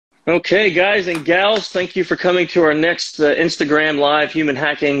Okay, guys and gals, thank you for coming to our next Instagram Live Human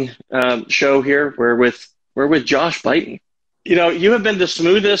Hacking show here. We're with Josh Bitton. You know, you have been the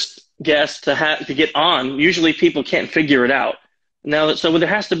smoothest guest to get on. Usually, people can't figure it out. So there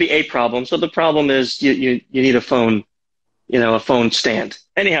has to be a problem. So the problem is you need a phone, a phone stand.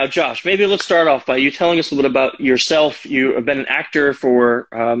 Anyhow, Josh, maybe let's start off by you telling us a little bit about yourself. You have been an actor for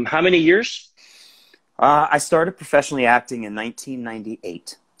how many years? I started professionally acting in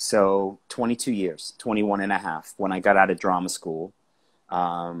 1998, so 22 years, 21 and a half, when I got out of drama school.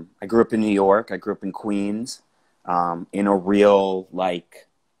 I grew up in New York. I grew up in Queens, in a real, like,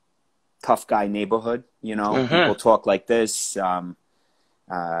 tough guy neighborhood. You know, Uh-huh. people talk like this.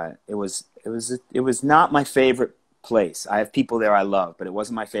 It was not my favorite place. I have people there I love, but it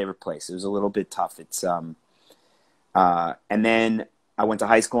wasn't my favorite place. It was a little bit tough. And then I went to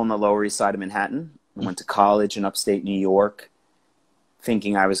high school on the Lower East Side of Manhattan. I went to college in upstate New York,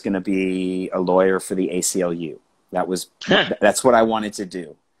 thinking I was going to be a lawyer for the ACLU. That's what I wanted to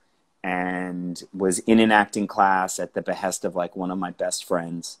do, and was in an acting class at the behest of like one of my best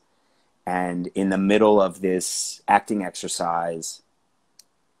friends. And in the middle of this acting exercise,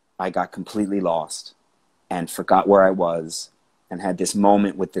 I got completely lost and forgot where I was, and had this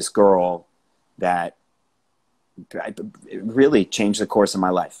moment with this girl that it really changed the course of my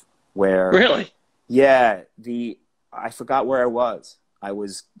life. Where, Really? yeah, I forgot where I was. I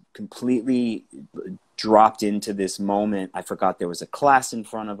was completely dropped into this moment. I forgot there was a class in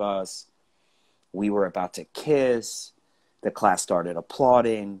front of us. We were about to kiss. The class started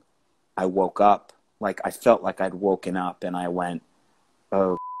applauding. I woke up. Like, I felt like I'd woken up, and I went,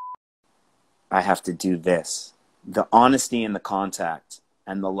 oh, I have to do this. The honesty in the contact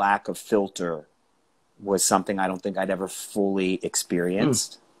and the lack of filter was something I don't think I'd ever fully Hmm.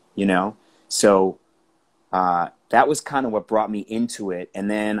 experienced, you know? So that was kind of what brought me into it.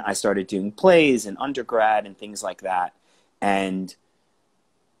 And then I started doing plays in undergrad and things like that. And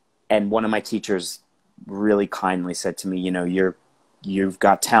one of my teachers really kindly said to me, you know, you've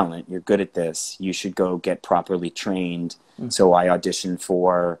got talent. You're good at this. You should go get properly trained. So I auditioned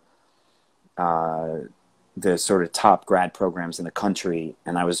for the sort of top grad programs in the country.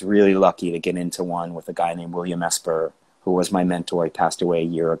 And I was really lucky to get into one with a guy named William Esper, who was my mentor. He passed away a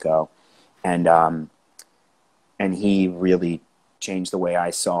year ago. And, and he really changed the way I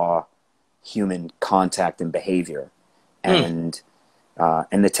saw human contact and behavior. Hmm.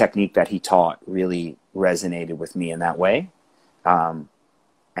 And the technique that he taught really resonated with me in that way. And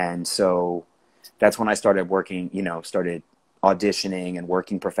so that's when I started working, started auditioning and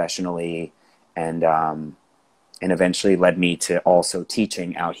working professionally, and eventually led me to also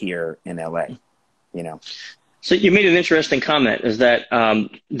teaching out here in LA, you know. So you made an interesting comment, is that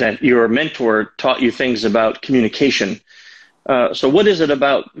your mentor taught you things about communication. So what is it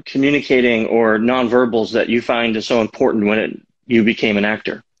about communicating or nonverbals that you find is so important when you became an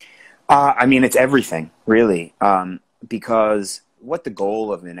actor? I mean, it's everything, really, because what the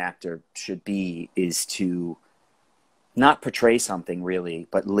goal of an actor should be is to not portray something really,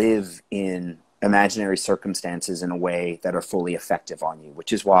 but live in imaginary circumstances in a way that are fully effective on you,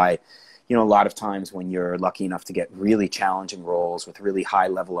 which is why, a lot of times when you're lucky enough to get really challenging roles with really high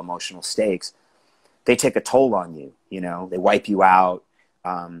level emotional stakes, they take a toll on you, they wipe you out.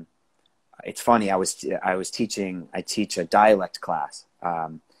 Um, it's funny. I teach a dialect class.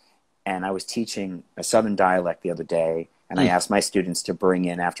 And I was teaching a Southern dialect the other day, and I Hmm. asked my students to bring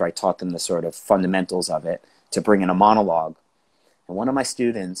in, after I taught them the sort of fundamentals of it, to bring in a monologue. And one of my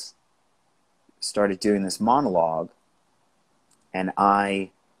students started doing this monologue, and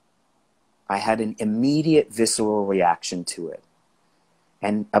I had an immediate visceral reaction to it.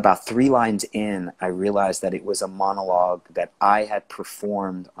 And about 3 lines in, I realized that it was a monologue that I had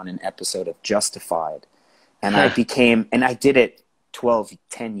performed on an episode of Justified. And Huh. I did it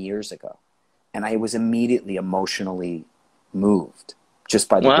 10 years ago. And I was immediately emotionally moved just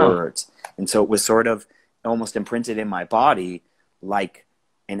by the Wow. words. And so it was sort of almost imprinted in my body like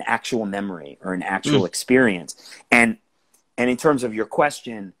an actual memory or an Hmm. actual experience. And in terms of your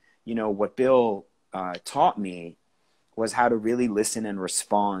question, what Bill taught me was how to really listen and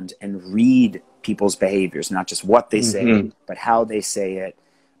respond and read people's behaviors, not just what they say, Hmm. but how they say it.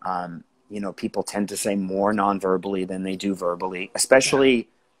 People tend to say more non-verbally than they do verbally, Yeah. especially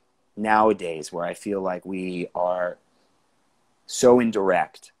nowadays, where I feel like we are so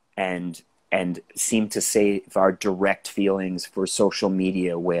indirect and seem to save our direct feelings for social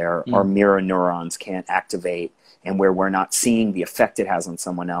media, where our Hmm. mirror neurons can't activate, and where we're not seeing the effect it has on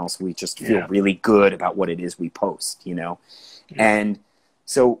someone else. We just feel Yeah. really good about what it is we post. Yeah. And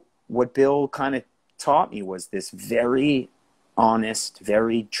so what Bill kind of taught me was this very honest,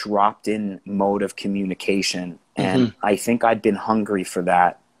 very dropped in mode of communication. And I think I'd been hungry for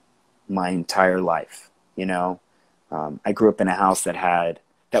that my entire life. You know, I grew up in a house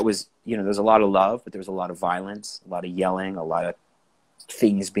that was, you know, there's a lot of love, but there was a lot of violence, a lot of yelling, a lot of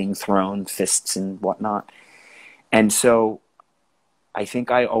things being thrown, fists and whatnot. And so I think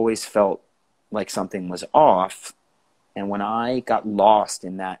I always felt like something was off. And when I got lost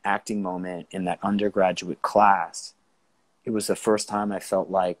in that acting moment in that undergraduate class, it was the first time I felt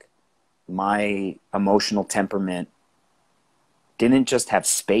like my emotional temperament didn't just have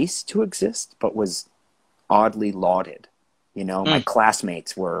space to exist, but was oddly lauded. You know, my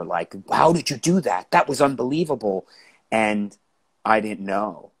classmates were like, how did you do that? That was unbelievable. And I didn't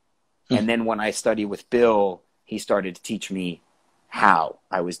know. And then when I studied with Bill, he started to teach me how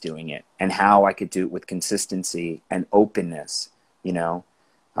I was doing it and how I could do it with consistency and openness, you know.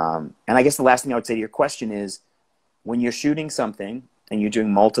 And I guess the last thing I would say to your question is, when you're shooting something and you're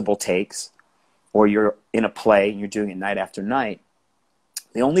doing multiple takes, or you're in a play and you're doing it night after night,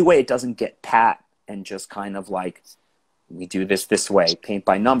 the only way it doesn't get pat and just kind of like, we do this way, paint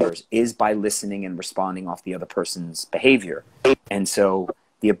by numbers, is by listening and responding off the other person's behavior. And so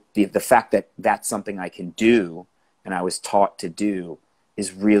the fact that that's something I can do and I was taught to do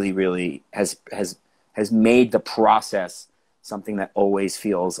is really, really has made the process something that always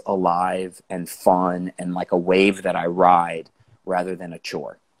feels alive and fun and like a wave that I ride rather than a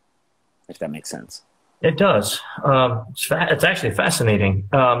chore, if that makes sense. It does. It's actually fascinating.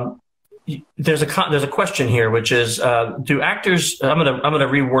 There's a question here, which is, do actors, I'm gonna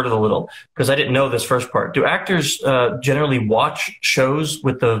reword it a little because I didn't know this first part. Do actors generally watch shows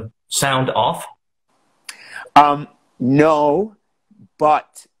with the sound off? No,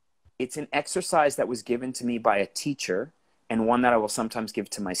 but it's an exercise that was given to me by a teacher and one that I will sometimes give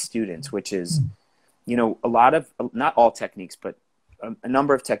to my students, which is, you know, not all techniques, but a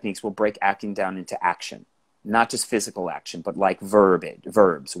number of techniques will break acting down into action. Not just physical action, but like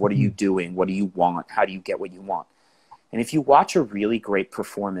verbs. What are you doing? What do you want? How do you get what you want? And if you watch a really great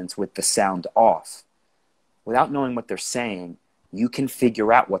performance with the sound off, without knowing what they're saying, you can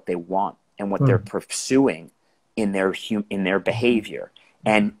figure out what they want and what they're pursuing in their behavior.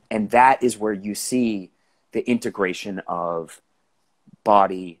 And that is where you see the integration of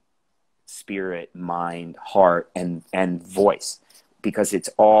body, spirit, mind, heart, and voice. Because it's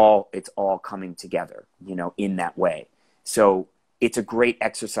all coming together, you know, in that way. So it's a great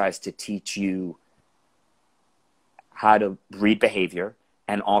exercise to teach you how to read behavior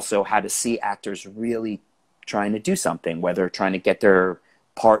and also how to see actors really trying to do something, whether trying to get their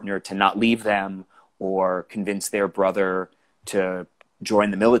partner to not leave them or convince their brother to join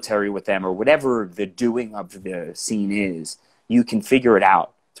the military with them or whatever the doing of the scene is. You can figure it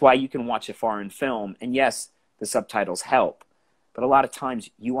out. That's why you can watch a foreign film, and yes, the subtitles help. But a lot of times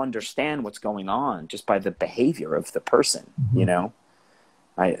you understand what's going on just by the behavior of the person, you know?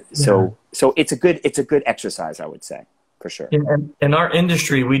 So it's a good exercise, I would say, for sure. In our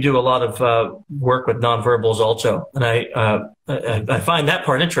industry, we do a lot of work with nonverbals also. And I find that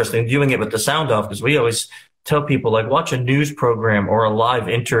part interesting, viewing it with the sound off, because we always tell people, like, watch a news program or a live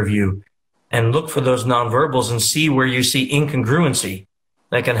interview and look for those nonverbals and see where you see incongruency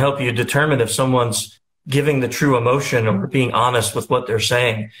that can help you determine if someone's giving the true emotion or being honest with what they're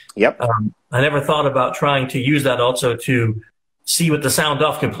saying. Yep. I never thought about trying to use that also to see with the sound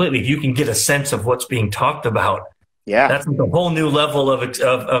off completely. If you can get a sense of what's being talked about, yeah, that's like a whole new level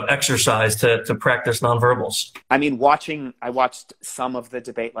of exercise to practice nonverbals. I mean, I watched some of the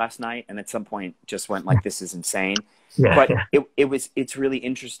debate last night, and at some point just went like, "This is insane." Yeah, but it's really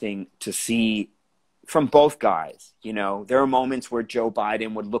interesting to see from both guys. You know, there are moments where Joe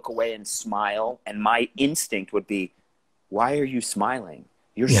Biden would look away and smile, and my instinct would be, why are you smiling?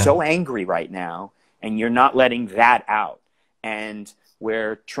 You're so angry right now, and you're not letting that out. And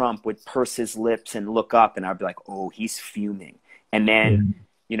where Trump would purse his lips and look up, and I'd be like, oh, he's fuming. And then,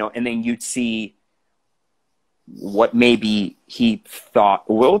 you know, and then you'd see what maybe he thought,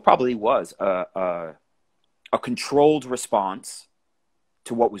 well, it probably was a controlled response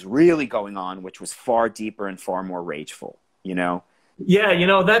to what was really going on, which was far deeper and far more rageful, you know? Yeah, you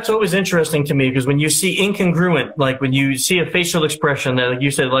know, that's always interesting to me, because when you see incongruent, like when you see a facial expression that, like you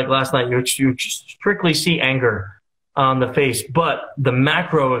said, like last night, you strictly see anger on the face, but the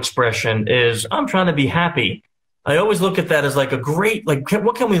macro expression is, I'm trying to be happy. I always look at that as like a great, like,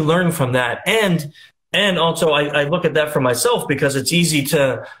 what can we learn from that? And also I look at that for myself, because it's easy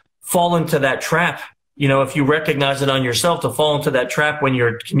to fall into that trap. You know, if you recognize it on yourself, to fall into that trap when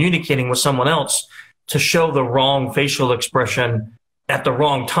you're communicating with someone else, to show the wrong facial expression at the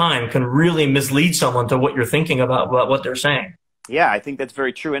wrong time can really mislead someone to what you're thinking about what they're saying. Yeah, I think that's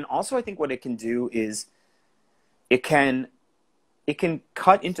very true. And also I think what it can do is it can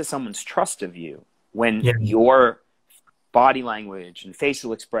cut into someone's trust of you when Yeah. your body language and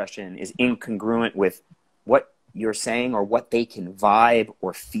facial expression is incongruent with what you're saying or what they can vibe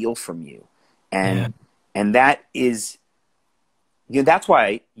or feel from you. And Yeah. and that is, that's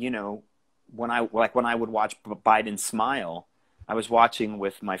why, when I would watch Biden smile, I was watching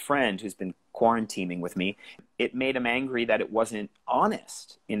with my friend who's been quarantining with me. It made him angry that it wasn't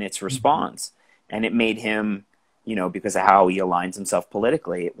honest in its response. And it made him, because of how he aligns himself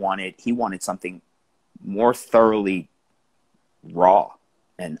politically, he wanted something more thoroughly raw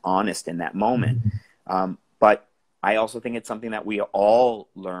and honest in that moment. But I also think it's something that we all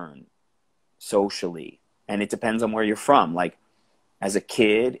learn socially, and it depends on where you're from. Like, as a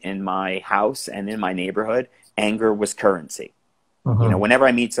kid in my house and in my neighborhood, anger was currency. Whenever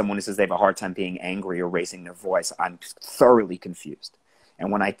I meet someone who says they have a hard time being angry or raising their voice, I'm thoroughly confused.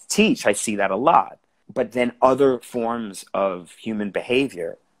 And when I teach, I see that a lot. But then other forms of human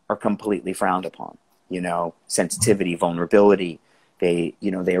behavior are completely frowned upon. Sensitivity, vulnerability, they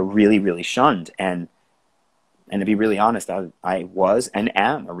are really, really shunned. And to be really honest, I was and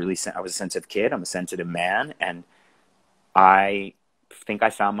am I was a sensitive kid. I'm a sensitive man. And I think I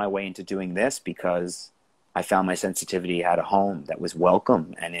found my way into doing this because I found my sensitivity had a home that was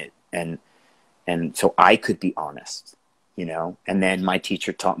welcome, and so I could be honest, and then my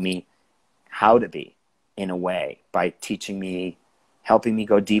teacher taught me how to be, in a way, by helping me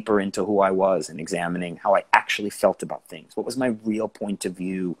go deeper into who I was and examining how I actually felt about things. What was my real point of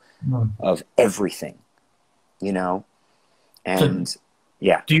view of everything, and So,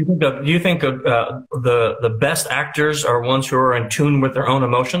 yeah. do you think the best actors are ones who are in tune with their own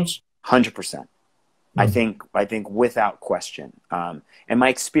emotions? 100%. I think without question. And my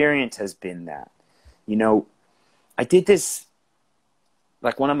experience has been that, I did this,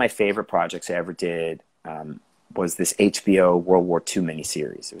 like, one of my favorite projects I ever did was this HBO World War II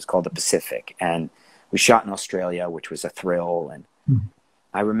miniseries. It was called The Pacific, and we shot in Australia, which was a thrill. And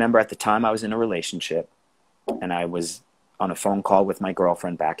I remember at the time I was in a relationship, and I was on a phone call with my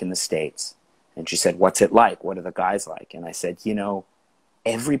girlfriend back in the States, and she said, "What's it like? What are the guys like?" And I said,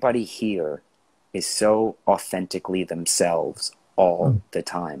 everybody here is so authentically themselves all the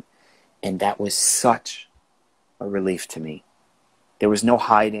time. And that was such a relief to me. There was no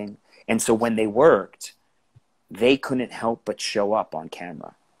hiding. And so when they worked, they couldn't help but show up on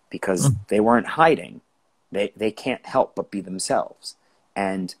camera because they weren't hiding. They can't help but be themselves.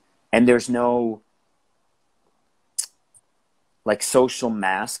 And there's no, like, social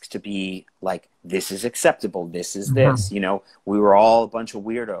mask to be like, this is acceptable, this is this. We were all a bunch of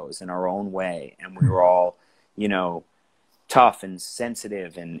weirdos in our own way, and we were all, tough and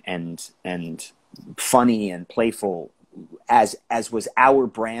sensitive and funny and playful, as was our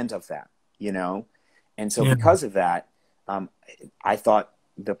brand of that, And so because of that, I thought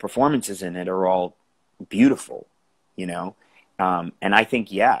the performances in it are all beautiful, and I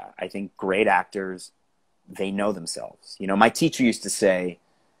think great actors, they know themselves. My teacher used to say,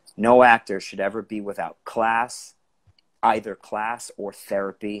 no actor should ever be without class, either class or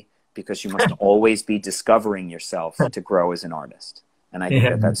therapy, because you must always be discovering yourself to grow as an artist. And I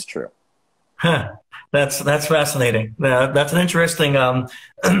think that's true. Huh. That's fascinating. That's an interesting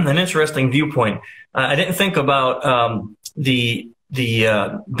viewpoint. I didn't think about the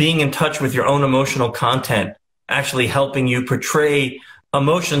being in touch with your own emotional content actually helping you portray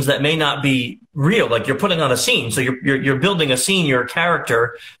emotions that may not be real. Like, you're putting on a scene, so you're building a scene. You're a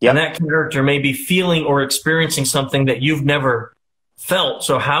character, and that character may be feeling or experiencing something that you've never felt.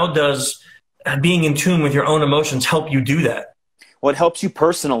 So how does being in tune with your own emotions help you do that? Well, it helps you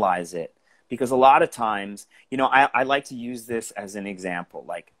personalize it, because a lot of times, I like to use this as an example.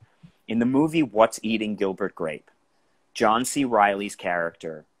 Like, in the movie What's Eating Gilbert Grape, John C. Reilly's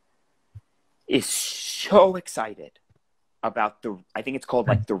character is so excited about I think it's called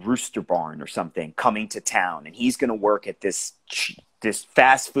like the Rooster Barn or something, coming to town, and he's going to work at this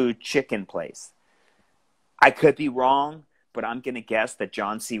fast food chicken place. I could be wrong, but I'm going to guess that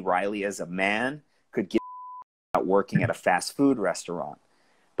John C. Reilly, as a man, could get out working at a fast food restaurant.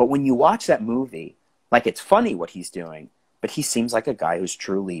 But when you watch that movie, like, it's funny what he's doing, but he seems like a guy who's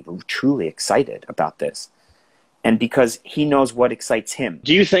truly, truly excited about this. And because he knows what excites him.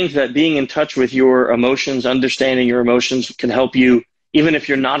 Do you think that being in touch with your emotions, understanding your emotions, can help you, even if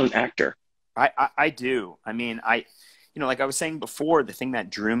you're not an actor? I do. I mean, like I was saying before, the thing that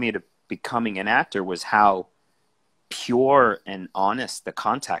drew me to becoming an actor was how pure and honest the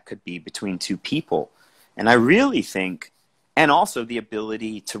contact could be between two people. And I really think, and also the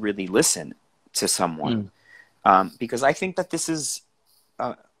ability to really listen to someone. because I think that this is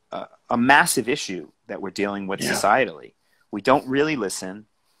a massive issue that we're dealing with societally. We don't really listen.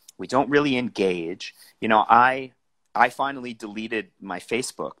 We don't really engage. You know, I finally deleted my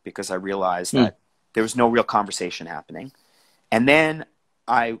Facebook because I realized that there was no real conversation happening. And then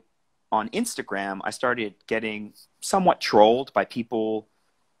on Instagram, I started getting somewhat trolled by people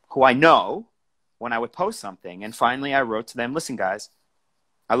who I know when I would post something. And finally I wrote to them, listen, guys,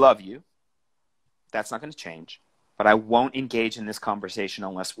 I love you. That's not going to change. But I won't engage in this conversation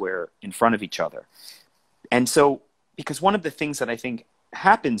unless we're in front of each other. And so, because one of the things that I think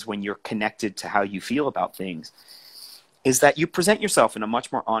happens when you're connected to how you feel about things is that you present yourself in a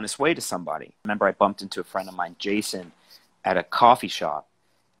much more honest way to somebody. I remember I bumped into a friend of mine, Jason, at a coffee shop,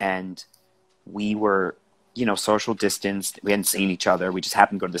 and we were, you know, social distanced. We hadn't seen each other. We just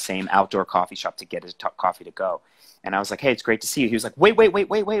happened to go to the same outdoor coffee shop to get his coffee to go. And I was like, hey, it's great to see you. He was like,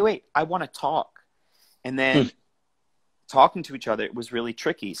 wait. I want to talk. And then talking to each other, it was really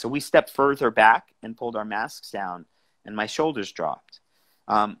tricky. So we stepped further back and pulled our masks down, and my shoulders dropped.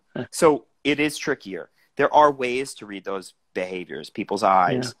 So it is trickier. There are ways to read those behaviors, people's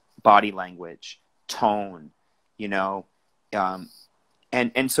eyes, body language, tone, you know.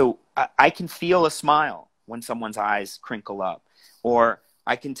 And so I can feel a smile when someone's eyes crinkle up, or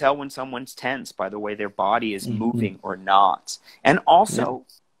I can tell when someone's tense by the way their body is moving or not. And also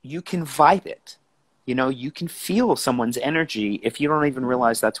you can vibe it. You know, you can feel someone's energy if you don't even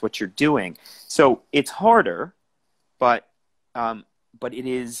realize that's what you're doing. So it's harder, but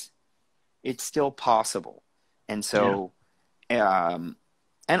it's still possible. And so, and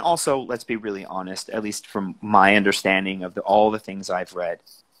also, let's be really honest, at least from my understanding of all the things I've read,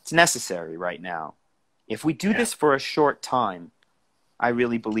 it's necessary right now. If we do this for a short time, I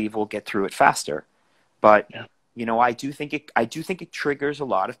really believe we'll get through it faster. But, you know, I do think it triggers a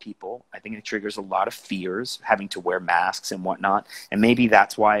lot of people. I think it triggers a lot of fears, having to wear masks and whatnot. And maybe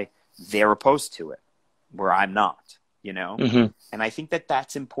that's why they're opposed to it, where I'm not, you know? And I think that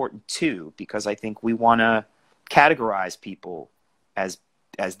that's important too, because I think we want to categorize people as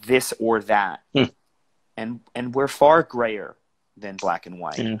this or that. And we're far grayer than black and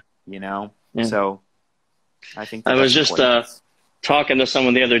white, you know? So I think that I was just talking to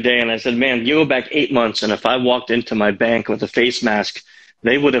someone the other day, and I said, man, you go back 8 months, and if I walked into my bank with a face mask,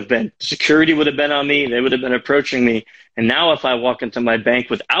 security would have been on me. They would have been approaching me. And now if I walk into my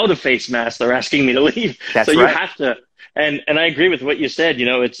bank without a face mask, they're asking me to leave. That's so right. You have to, and I agree with what you said. You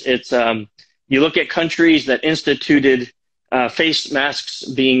know, it's you look at countries that instituted face masks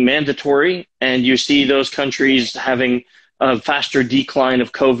being mandatory, and you see those countries having a faster decline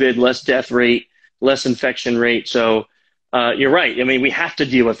of COVID, less death rate, less infection rate. So you're right. I mean, we have to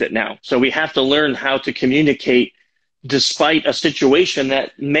deal with it now. So we have to learn how to communicate despite a situation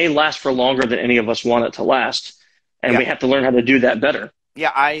that may last for longer than any of us want it to last. And we have to learn how to do that better.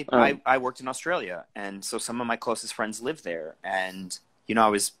 Yeah, I worked in Australia, and so some of my closest friends live there. And, you know, I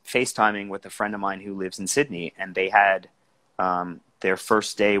was FaceTiming with a friend of mine who lives in Sydney, and they had their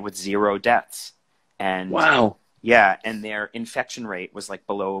first day with 0 deaths. And wow. Yeah, and their infection rate was like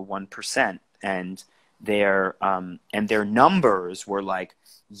below 1%. And their numbers were like,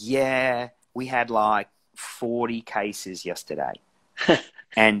 we had like 40 cases yesterday.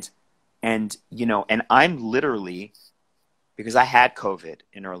 and you know, and I'm literally, because I had COVID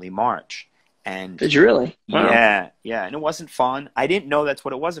in early March. And did you really? Wow. Yeah, and it wasn't fun. I didn't know that's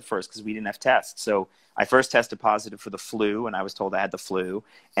what it was at first because we didn't have tests. So I first tested positive for the flu, and I was told I had the flu.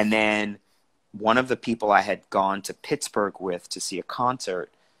 And then one of the people I had gone to Pittsburgh with to see a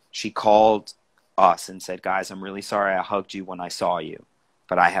concert, she called us and said, guys, I'm really sorry I hugged you when I saw you,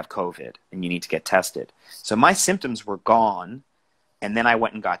 but I have COVID and you need to get tested. So my symptoms were gone, and then I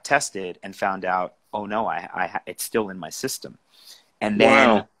went and got tested and found out, oh no, it's still in my system. And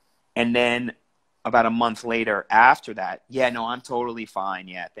then about a month later after that, I'm totally fine.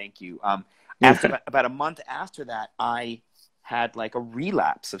 Yeah, thank you. After about a month after that, I had like a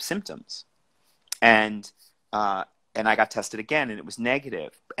relapse of symptoms. And I got tested again, and it was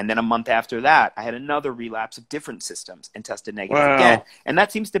negative. And then a month after that, I had another relapse of different systems and tested negative again. And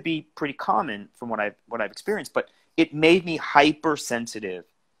that seems to be pretty common from what I've experienced. But it made me hypersensitive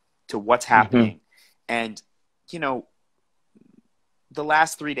to what's happening. And, you know, the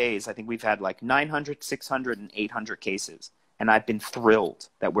last 3 days, I think we've had like 900, 600, and 800 cases. And I've been thrilled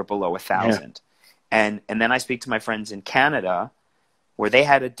that we're below 1,000. And then I speak to my friends in Canada, where they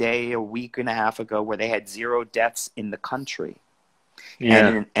had a week and a half ago, where they had 0 deaths in the country.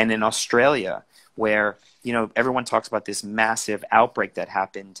 And in Australia, where, you know, everyone talks about this massive outbreak that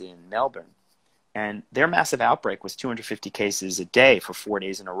happened in Melbourne. And their massive outbreak was 250 cases a day for 4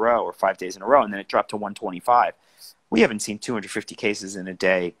 days in a row or 5 days in a row, and then it dropped to 125. We haven't seen 250 cases in a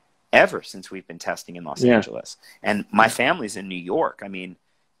day ever since we've been testing in Los Angeles. And my family's in New York. I mean,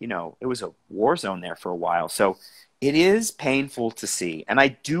 you know, it was a war zone there for a while. So it is painful to see. And I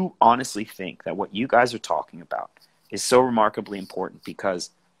do honestly think that what you guys are talking about is so remarkably important, because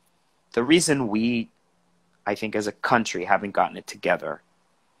the reason we, I think as a country, haven't gotten it together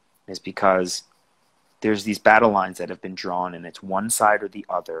is because there's these battle lines that have been drawn, and it's one side or the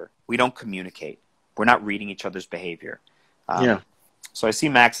other. We don't communicate. We're not reading each other's behavior. So I see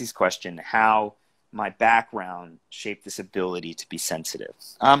Maxie's question, how my background shaped this ability to be sensitive.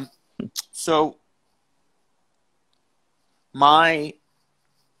 So my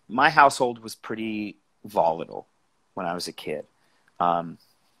household was pretty volatile when I was a kid.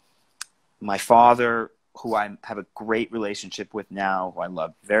 My father, who I have a great relationship with now, who I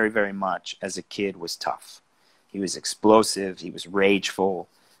love very, very much, as a kid was tough. He was explosive. He was rageful,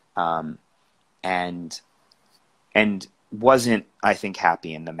 and wasn't, I think,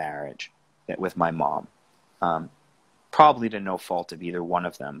 happy in the marriage with my mom. Probably to no fault of either one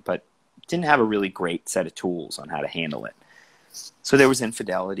of them, but didn't have a really great set of tools on how to handle it. So there was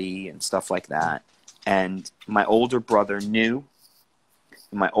infidelity and stuff like that. And my older brother knew.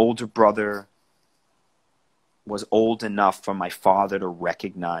 My older brother was old enough for my father to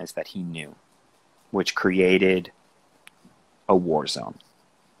recognize that he knew, which created a war zone.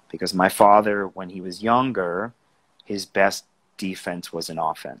 Because my father, when he was younger, his best defense was an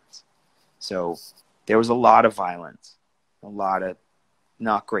offense. So there was a lot of violence, a lot of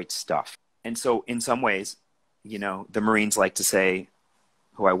not great stuff. And so in some ways, you know, the Marines like to say,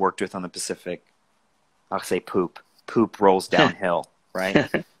 who I worked with on the Pacific, I'll say poop. Poop rolls downhill, right?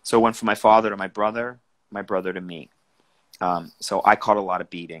 So it went from my father to my brother to me. So I caught a lot of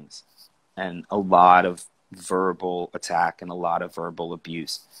beatings and a lot of verbal attack and a lot of verbal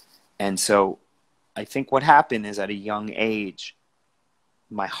abuse. And so I think what happened is, at a young age,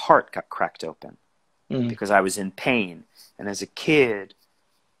 my heart got cracked open because I was in pain. And as a kid,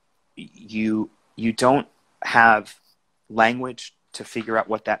 you don't have language to figure out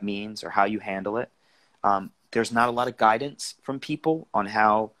what that means or how you handle it. There's not a lot of guidance from people on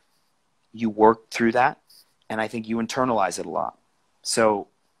how you work through that. And I think you internalize it a lot. So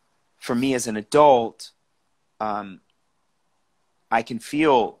for me as an adult, I can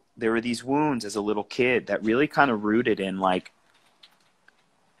feel there were these wounds as a little kid that really kind of rooted in, like,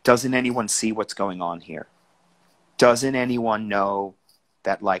 doesn't anyone see what's going on here? Doesn't anyone know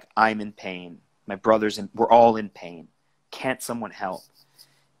that, like, I'm in pain? My brothers, we're all in pain. Can't someone help?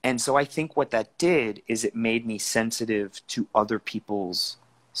 And so I think what that did is it made me sensitive to other people's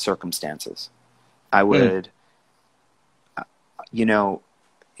circumstances. I would, you know,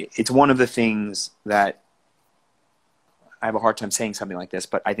 it's one of the things that I have a hard time saying something like this,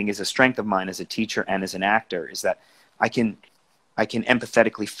 but I think is a strength of mine as a teacher and as an actor, is that I can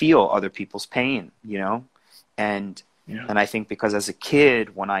empathetically feel other people's pain, you know? And I think because as a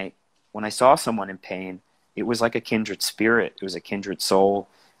kid, when I saw someone in pain, it was like a kindred spirit. It was a kindred soul,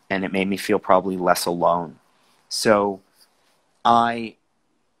 and it made me feel probably less alone. So I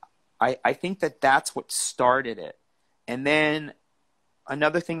think that that's what started it. And then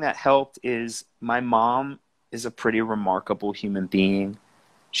another thing that helped is my mom is a pretty remarkable human being.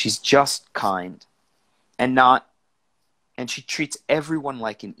 She's just kind and she treats everyone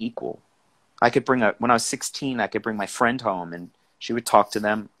like an equal. When I was 16, I could bring my friend home and she would talk to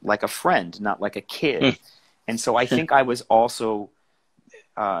them like a friend, not like a kid. And so I think I was also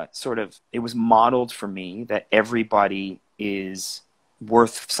it was modeled for me that everybody is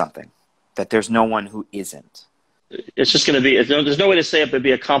worth something, that there's no one who isn't. It's just going to be, there's no way to say it, but it'd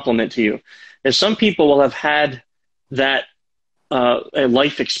be a compliment to you. If some people will have had that a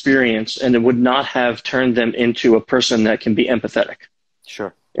life experience, and it would not have turned them into a person that can be empathetic.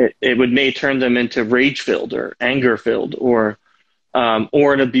 Sure. It may turn them into rage-filled or anger-filled or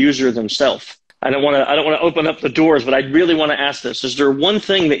an abuser themselves. I don't want to open up the doors, but I really want to ask this. Is there one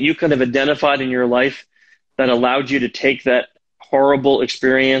thing that you could have identified in your life that allowed you to take that horrible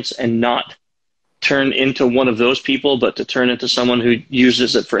experience and not turn into one of those people, but to turn into someone who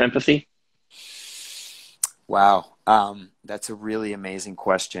uses it for empathy? Wow. That's a really amazing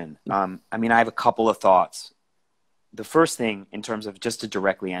question. I mean, I have a couple of thoughts. The first thing, in terms of just to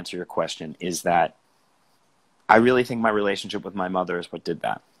directly answer your question, is that I really think my relationship with my mother is what did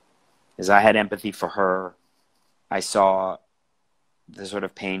that. Is I had empathy for her. I saw the sort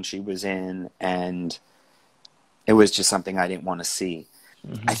of pain she was in, and it was just something I didn't want to see.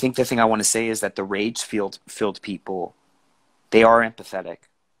 Mm-hmm. I think the thing I want to say is that the rage-filled people, they are empathetic.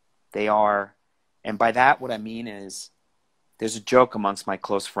 They are And by that, what I mean is there's a joke amongst my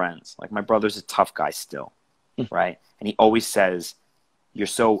close friends. Like, my brother's a tough guy still, right? And he always says, "You're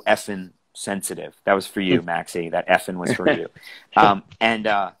so effing sensitive." That was for you, Maxie. That effing was for you.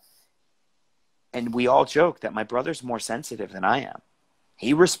 And we all joke that my brother's more sensitive than I am.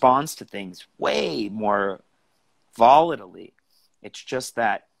 He responds to things way more volatilely. It's just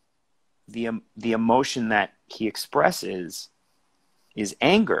that the emotion that he expresses is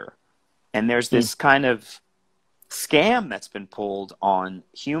anger. And there's this kind of scam that's been pulled on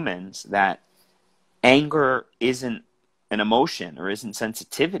humans that anger isn't an emotion or isn't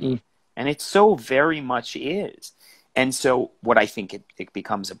sensitivity. And it so very much is. And so what I think it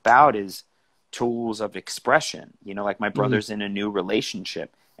becomes about is tools of expression. You know, like my brother's in a new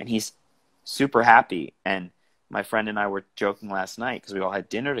relationship and he's super happy. And my friend and I were joking last night because we all had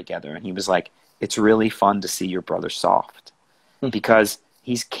dinner together, and he was like, "It's really fun to see your brother soft," because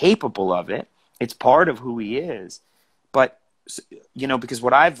he's capable of it. It's part of who he is. But, you know, because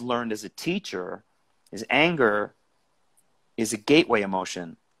what I've learned as a teacher is anger is a gateway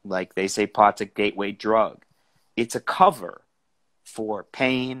emotion. Like they say, pot's a gateway drug. It's a cover for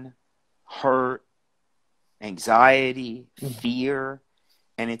pain, hurt, anxiety, fear,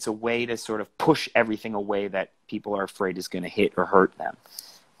 and it's a way to sort of push everything away that people are afraid is going to hit or hurt them.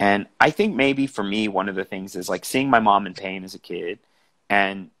 And I think maybe for me, one of the things is like seeing my mom in pain as a kid,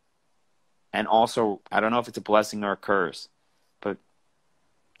 and also, I don't know if it's a blessing or a curse, but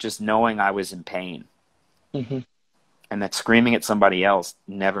just knowing I was in pain and that screaming at somebody else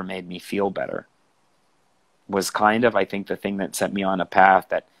never made me feel better was kind of, I think, the thing that set me on a path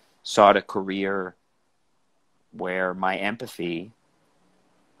that sought a career where my empathy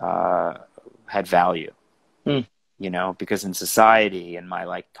had value, you know, because in society, in my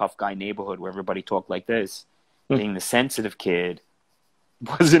like tough guy neighborhood where everybody talked like this, being the sensitive kid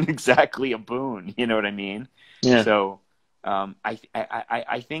wasn't exactly a boon. You know what I mean? Yeah. So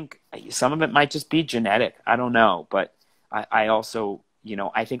I think some of it might just be genetic. I don't know, but I also, you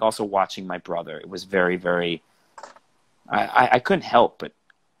know, I think also watching my brother, it was very, very, I couldn't help but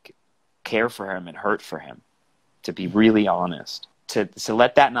care for him and hurt for him, to be really honest. To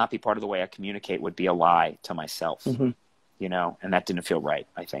let that not be part of the way I communicate would be a lie to myself, you know, and that didn't feel right,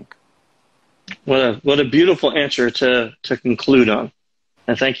 I think. What a beautiful answer to conclude on.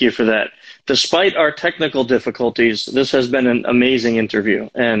 And thank you for that. Despite our technical difficulties, this has been an amazing interview,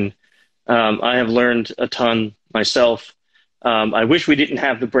 and I have learned a ton myself. I wish we didn't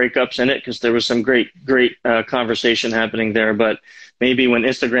have the breakups in it because there was some great conversation happening there. But maybe when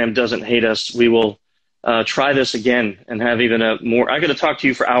Instagram doesn't hate us, we will try this again and have even a more. I got to talk to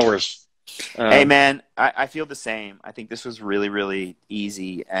you for hours. Hey, man, I feel the same. I think this was really, really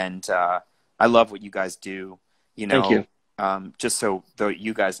easy, and I love what you guys do. You know, thank you. Just so though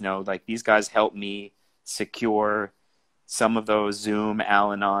you guys know, like these guys helped me secure some of those Zoom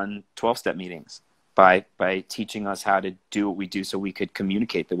Al-Anon 12-step meetings by teaching us how to do what we do so we could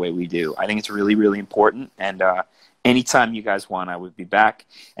communicate the way we do. I think it's really, really important. And anytime you guys want, I would be back.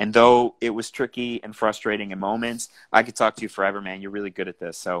 And though it was tricky and frustrating in moments, I could talk to you forever, man. You're really good at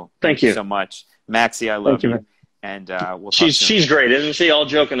this. So thank you so much. Maxie, I love you. And we'll talk soon. She's great, isn't she? All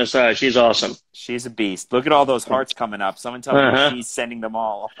joking aside, she's awesome. She's a beast. Look at all those hearts coming up. Someone tell me she's sending them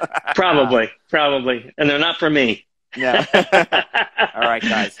all. Probably. And they're not for me. Yeah. All right,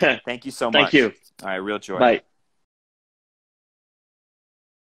 guys. Thank you so much. Thank you. All right, real joy. Bye.